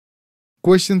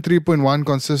Question 3.1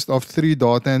 consists of 3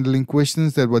 data handling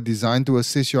questions that were designed to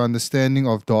assess your understanding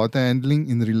of data handling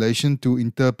in relation to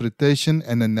interpretation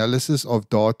and analysis of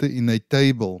data in a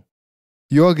table.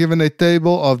 You are given a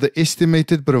table of the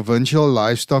estimated provincial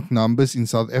livestock numbers in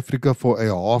South Africa for a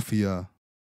half year.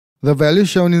 The values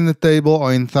shown in the table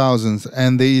are in thousands,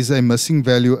 and there is a missing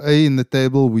value A in the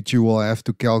table which you will have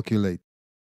to calculate.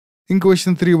 In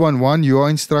question 3.1, you are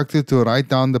instructed to write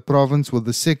down the province with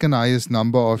the second highest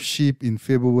number of sheep in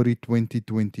February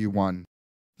 2021.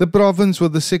 The province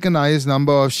with the second highest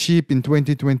number of sheep in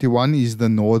 2021 is the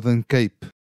Northern Cape.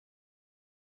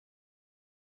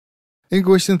 In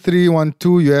question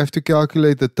 3.1.2, you have to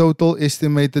calculate the total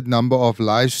estimated number of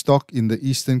livestock in the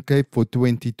Eastern Cape for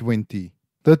 2020.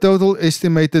 The total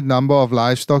estimated number of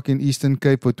livestock in Eastern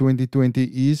Cape for 2020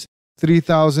 is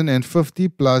 3,050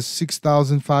 plus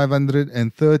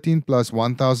 6,513 plus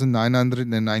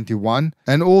 1,991,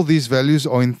 and all these values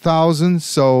are in thousands,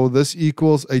 so this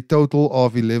equals a total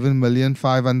of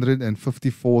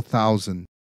 11,554,000.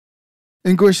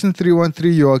 In question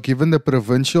 3.1.3, you are given the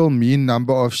provincial mean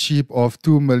number of sheep of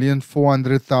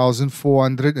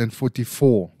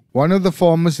 2,400,444. One of the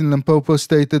farmers in Limpopo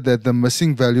stated that the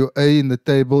missing value A in the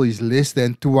table is less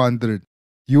than 200.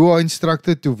 You are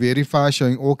instructed to verify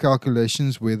showing all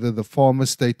calculations whether the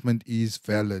farmer's statement is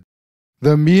valid.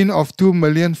 The mean of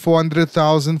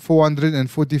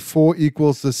 2,400,444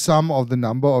 equals the sum of the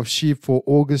number of sheep for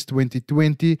August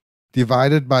 2020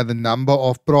 divided by the number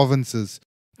of provinces.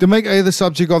 To make A the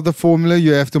subject of the formula,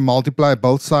 you have to multiply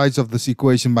both sides of this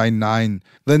equation by 9.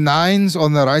 The 9's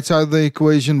on the right side of the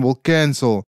equation will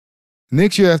cancel.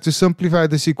 Next, you have to simplify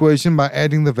this equation by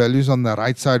adding the values on the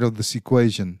right side of this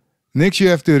equation. Next, you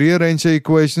have to rearrange the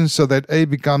equation so that A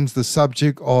becomes the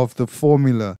subject of the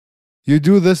formula. You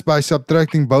do this by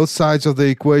subtracting both sides of the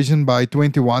equation by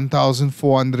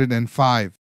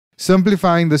 21,405.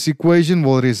 Simplifying this equation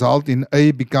will result in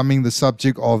A becoming the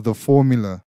subject of the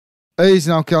formula. A is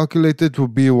now calculated to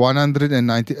be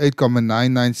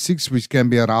 198,996, which can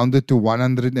be rounded to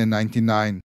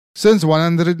 199. Since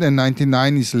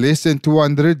 199 is less than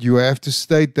 200, you have to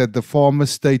state that the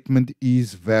farmer's statement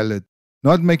is valid.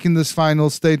 Not making this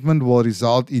final statement will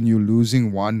result in you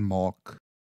losing 1 mark.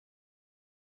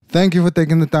 Thank you for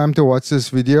taking the time to watch this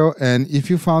video, and if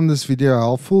you found this video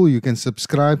helpful, you can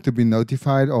subscribe to be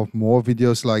notified of more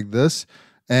videos like this,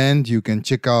 and you can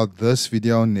check out this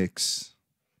video next.